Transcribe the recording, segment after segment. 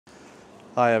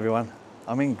Hi everyone,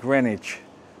 I'm in Greenwich.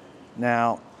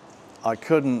 Now, I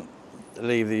couldn't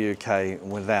leave the UK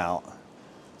without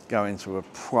going to a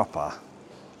proper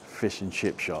fish and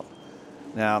chip shop.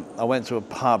 Now, I went to a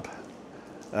pub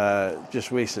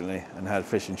just recently and had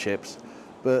fish and chips,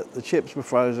 but the chips were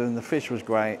frozen, the fish was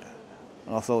great,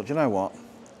 and I thought, you know what,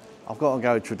 I've got to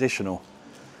go traditional.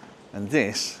 And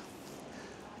this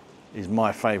is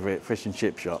my favourite fish and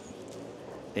chip shop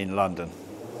in London.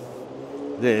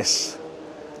 This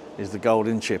is the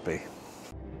Golden Chippy.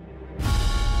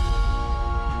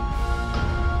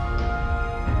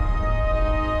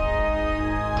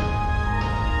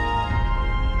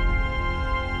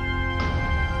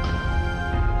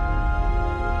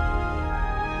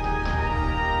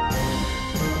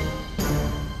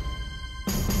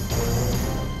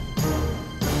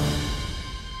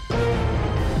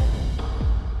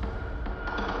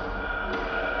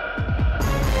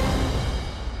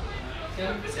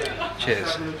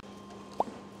 Cheers.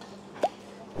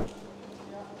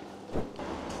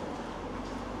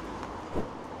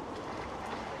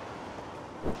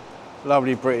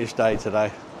 Lovely British day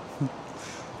today.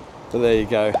 But there you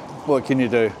go. What can you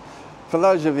do? For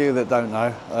those of you that don't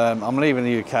know, I'm leaving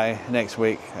the UK next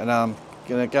week and I'm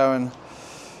going to go and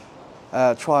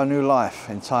try a new life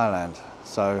in Thailand.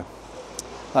 So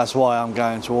that's why I'm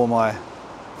going to all my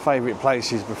favourite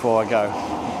places before I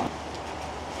go.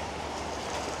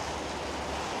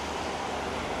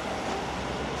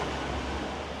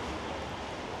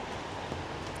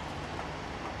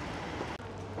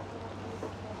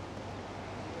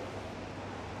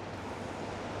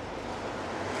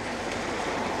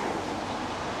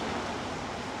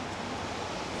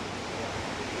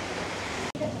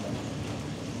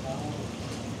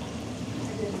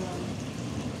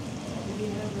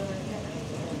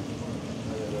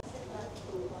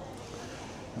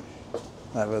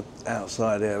 I have an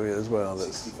outside area as well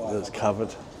that's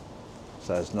covered,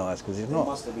 so it's nice because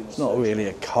it's not really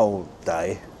a cold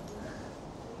day.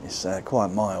 It's quite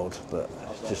mild, but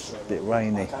it's just a bit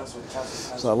rainy.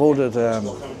 So I've ordered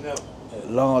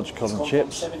large cotton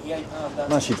chips,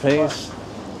 mushy peas,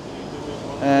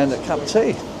 and a cup of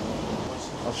tea.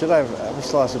 I should have a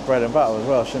slice of bread and butter as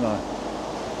well, shouldn't I?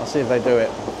 I'll see if they do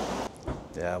it.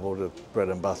 Yeah, I've ordered bread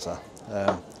and butter.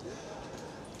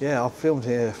 Yeah, I filmed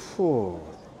here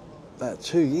about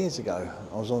 2 years ago.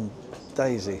 I was on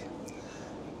Daisy.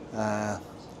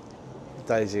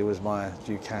 Daisy was my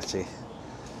Ducati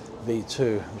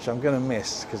V2, which I'm going to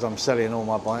miss because I'm selling all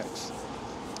my bikes.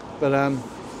 But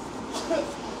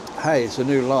hey, it's a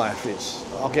new life.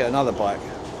 I'll get another bike.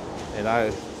 You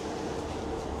know,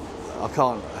 I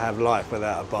can't have life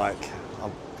without a bike.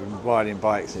 I've been riding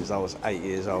bikes since I was 8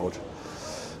 years old.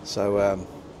 So.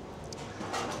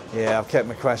 Yeah, I've kept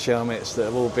my crash helmets that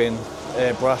have all been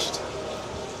airbrushed.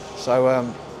 So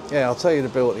yeah, I'll tell you the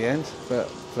bill at the end, but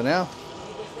for now,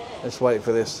 let's wait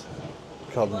for this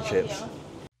cotton chips.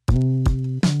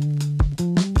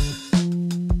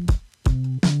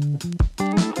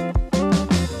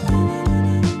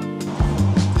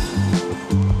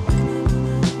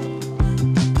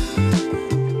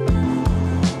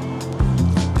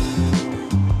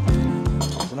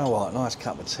 You know what, nice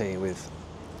cup of tea with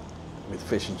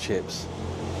fish and chips.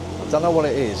 I don't know what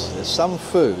it is. There's some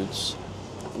foods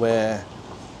where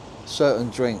certain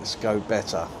drinks go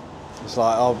better. It's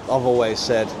like I've always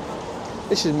said,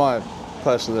 this is my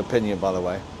personal opinion by the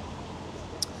way,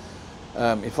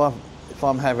 if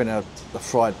I'm having a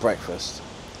fried breakfast,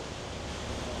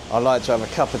 I like to have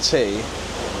a cup of tea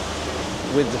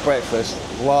with the breakfast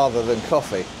rather than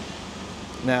coffee.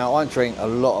 Now I drink a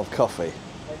lot of coffee,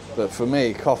 but for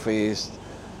me coffee is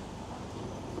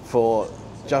for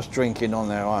just drinking on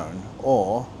their own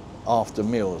or after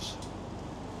meals.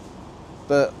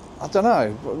 But I don't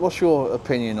know, what's your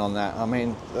opinion on that? I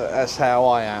mean, that's how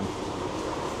I am.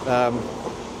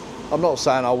 I'm not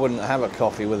saying I wouldn't have a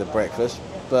coffee with a breakfast,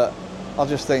 but I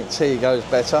just think tea goes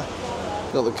better.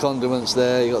 You've got the condiments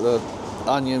there, you've got the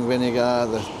onion vinegar,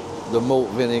 the malt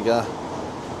vinegar,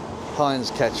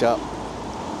 Heinz ketchup,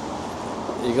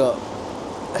 you got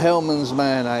Hellmann's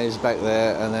mayonnaise back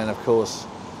there, and then of course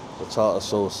the tartar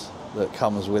sauce that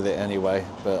comes with it anyway,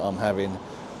 but I'm having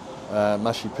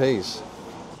mushy peas.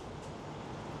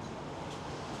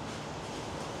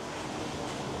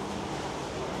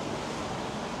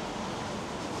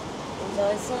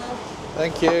 Enjoy, sir.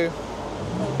 Thank you.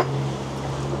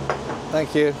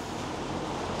 Thank you.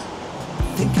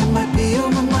 Think I might be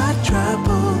over my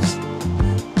troubles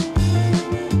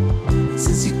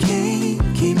since you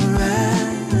came around.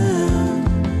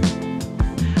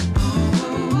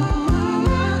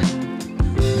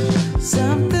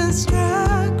 Something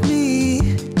struck me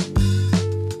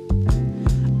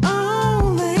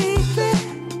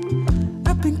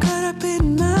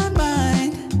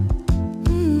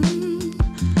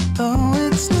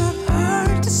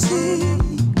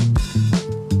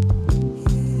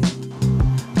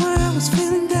was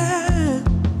feeling down.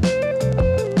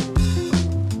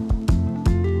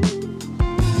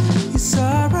 You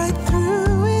saw right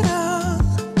through it all.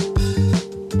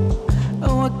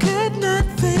 Oh, I could not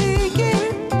fake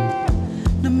it,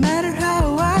 no matter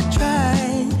how I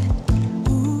tried.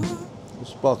 Ooh.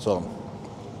 Spot on.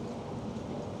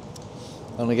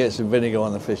 I'm gonna get some vinegar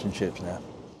on the fish and chips now.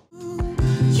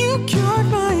 You cured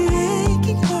my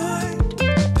aching heart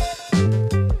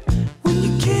when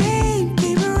you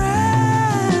came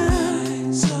around.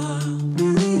 I saw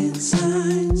brilliant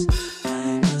signs.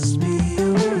 I must be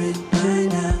over it by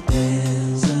now.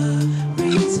 There's a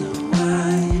reason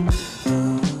why.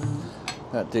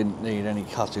 That didn't need any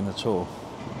cutting at all.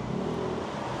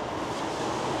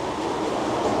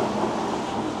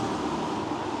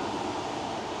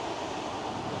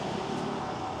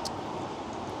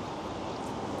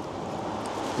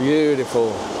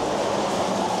 Beautiful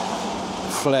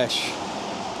flesh.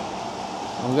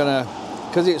 I'm gonna,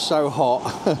 because it's so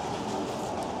hot,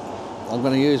 I'm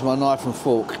gonna use my knife and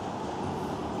fork.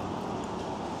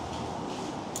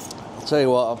 I'll tell you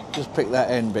what, I'll just pick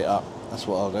that end bit up. That's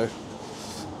what I'll do.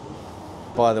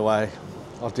 By the way,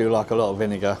 I do like a lot of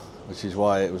vinegar, which is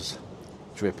why it was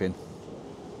dripping.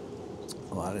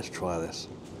 All right, let's try this.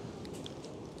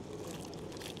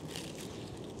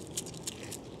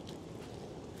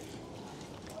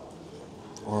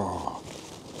 Oh.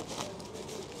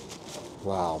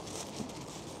 Wow.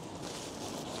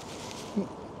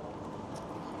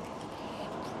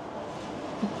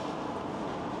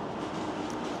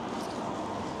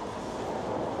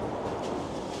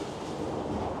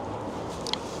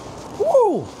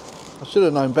 Woo! I should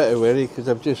have known better really, because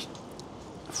I've just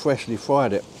freshly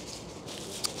fried it.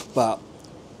 But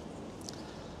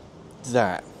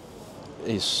that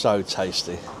is so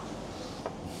tasty.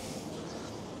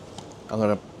 I'm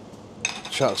gonna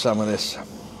chuck some of this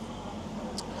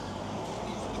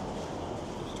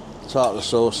tartar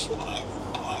sauce.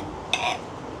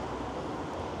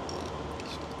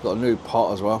 Got a new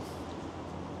pot as well.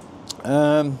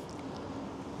 I'm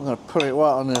gonna put it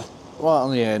right on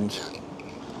the end,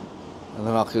 and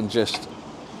then I can just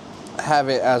have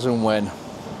it as and when.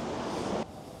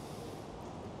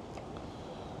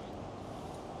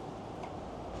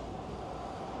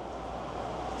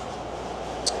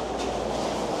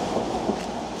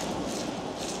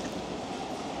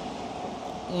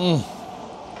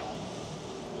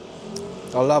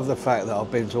 I love the fact that I've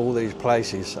been to all these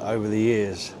places over the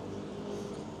years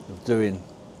of doing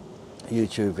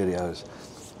YouTube videos,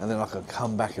 and then I can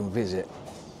come back and visit,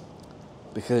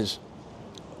 because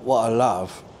what I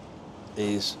love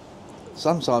is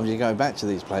sometimes you go back to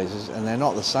these places and they're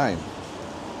not the same,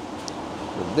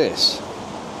 but this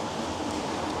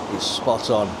is spot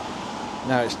on.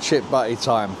 Now it's chip butty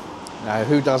time. Now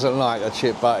who doesn't like a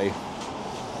chip butty?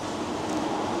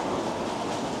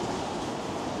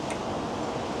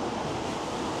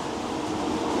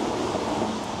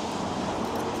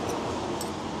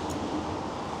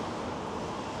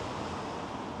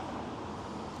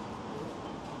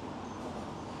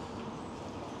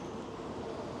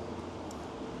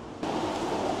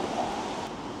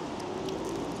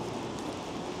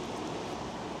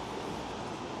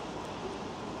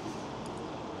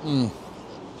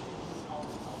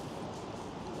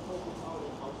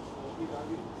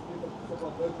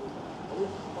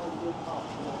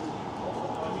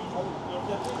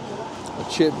 A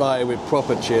chip butty with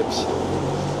proper chips.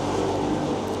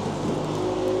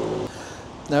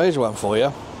 Now here's one for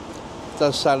you.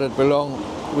 Does salad belong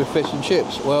with fish and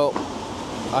chips? Well,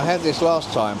 I had this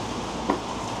last time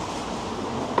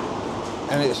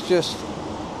and it's just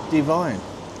divine.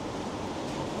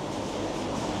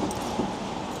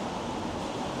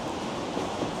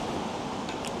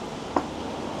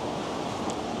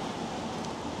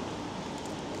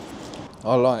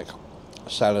 I like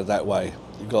salad that way.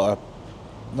 You've got a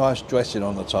nice dressing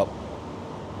on the top,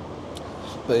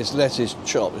 but it's lettuce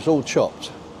chopped. It's all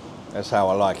chopped. That's how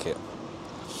I like it.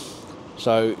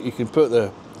 So you can put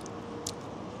the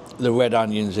red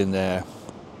onions in there.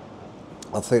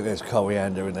 I think there's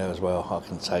coriander in there as well. I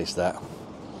can taste that.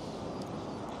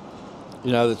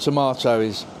 You know, the tomato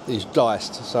is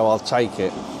diced, so I'll take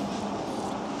it.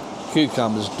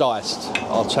 Cucumber's diced,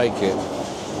 I'll take it.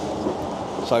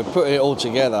 So put it all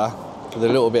together with a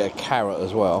little bit of carrot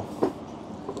as well,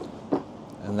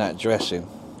 and that dressing.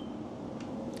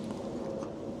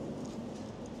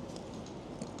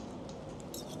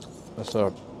 That's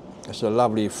a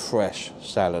lovely fresh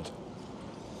salad.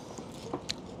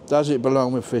 Does it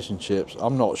belong with fish and chips?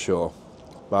 I'm not sure,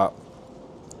 but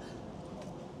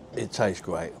it tastes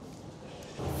great.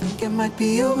 Think I might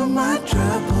be over my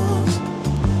troubles.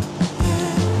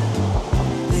 Yeah.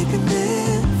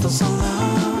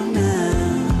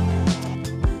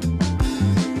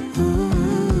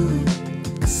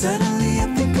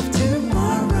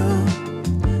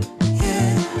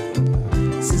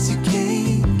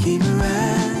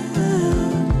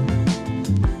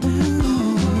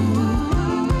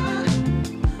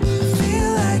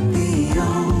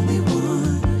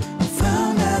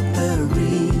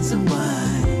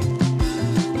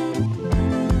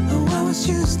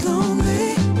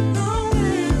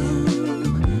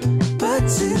 But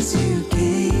since you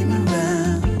came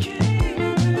around,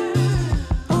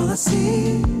 all I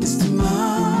see is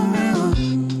tomorrow.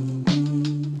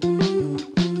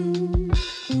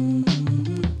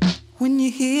 When you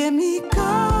hear me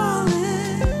calling,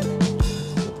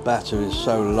 The batter is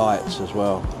so light as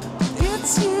well.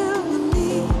 it's you and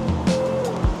me.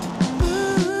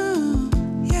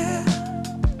 Yeah.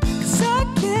 'Cause I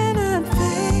cannot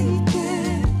fake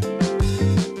it.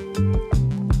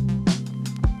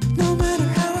 No matter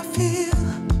how I feel.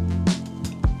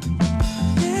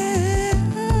 Yeah.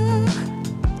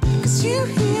 'Cause you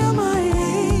heal my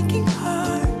aching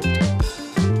heart.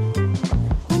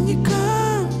 When you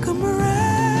come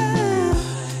around.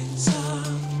 Signs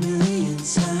of million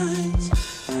signs.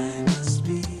 I must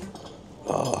be.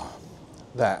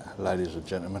 That, ladies and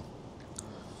gentlemen,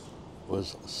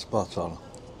 was spot on.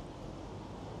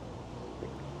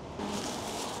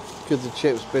 Could the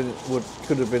chips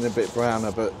could have been a bit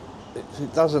browner, but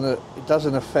it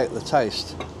doesn't affect the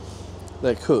taste.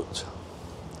 They're cooked,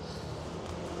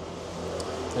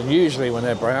 and usually when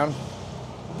they're brown,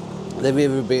 they've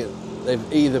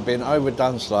either been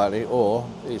overdone slightly or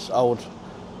it's old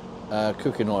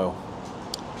cooking oil.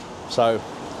 So,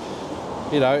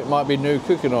 you know, it might be new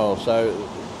cooking oil, so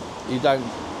you don't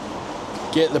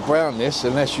get the brownness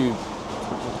unless you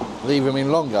leave them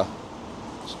in longer.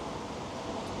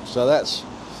 So that's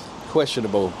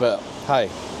questionable, but hey,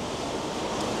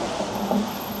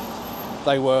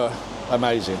 they were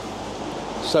amazing.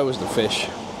 So was the fish.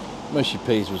 Mushy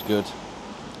peas was good.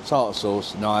 Tartar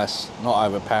sauce, nice, not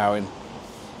overpowering.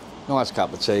 Nice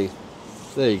cup of tea.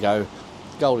 There you go.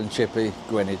 Golden Chippy,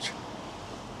 Greenwich.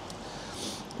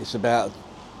 It's about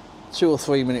 2 or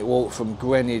 3 minute walk from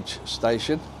Greenwich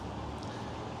station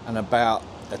and about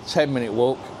a 10-minute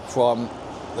walk from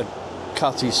the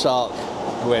Cutty Sark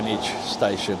Greenwich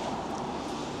station.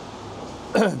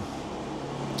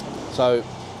 So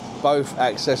both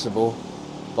accessible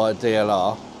by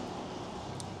DLR,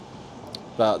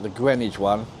 but the Greenwich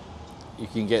one you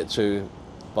can get to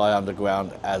by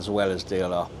underground as well as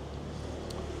DLR.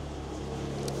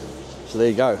 So there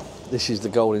you go. This is the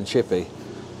Golden Chippy,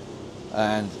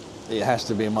 and it has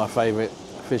to be my favourite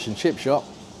fish and chip shop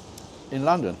in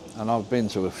London, and I've been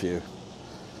to a few.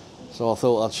 So I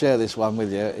thought I'd share this one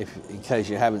with you in case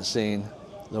you haven't seen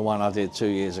the one I did 2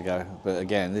 years ago. But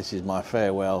again, this is my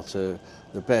farewell to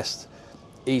the best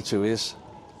eateries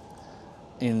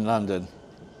in London,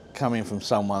 coming from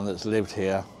someone that's lived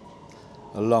here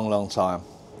a long, long time.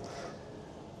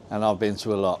 And I've been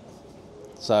to a lot.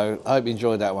 So I hope you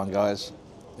enjoyed that one, guys.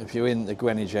 If you're in the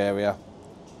Greenwich area,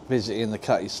 visiting the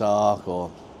Cutty Sark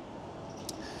or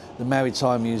the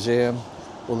Maritime Museum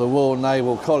or the Royal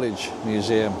Naval College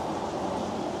Museum,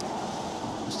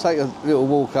 let's take a little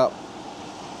walk up.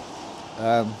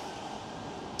 I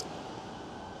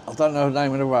don't know the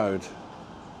name of the road,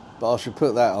 but I should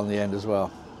put that on the end as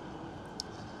well.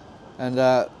 And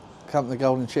come to the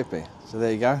Golden Chippy. So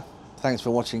there you go. Thanks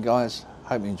for watching, guys.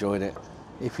 Hope you enjoyed it.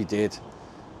 If you did,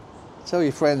 tell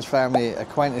your friends, family,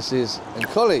 acquaintances and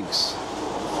colleagues.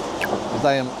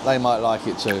 They might like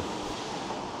it too.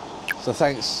 So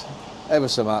thanks ever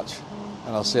so much,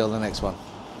 and I'll see you on the next one.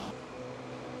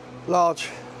 Large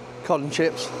cotton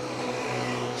chips,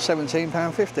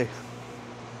 £17.50.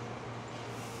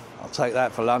 I'll take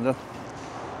that for London.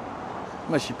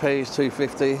 Mushy peas,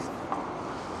 £2.50.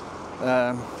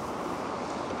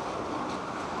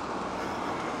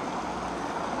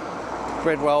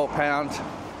 Bread roll, £1.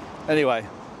 Anyway,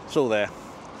 it's all there.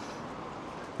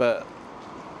 But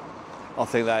I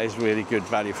think that is really good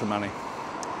value for money.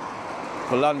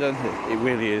 For London, it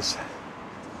really is.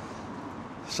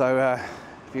 So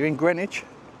if you're in Greenwich,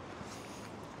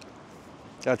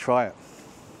 go try it.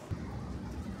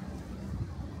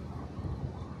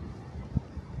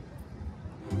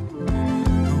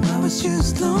 I was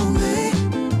just lonely,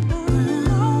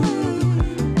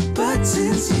 but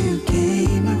since you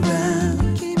came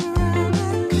around,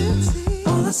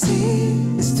 all I see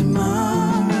is tomorrow.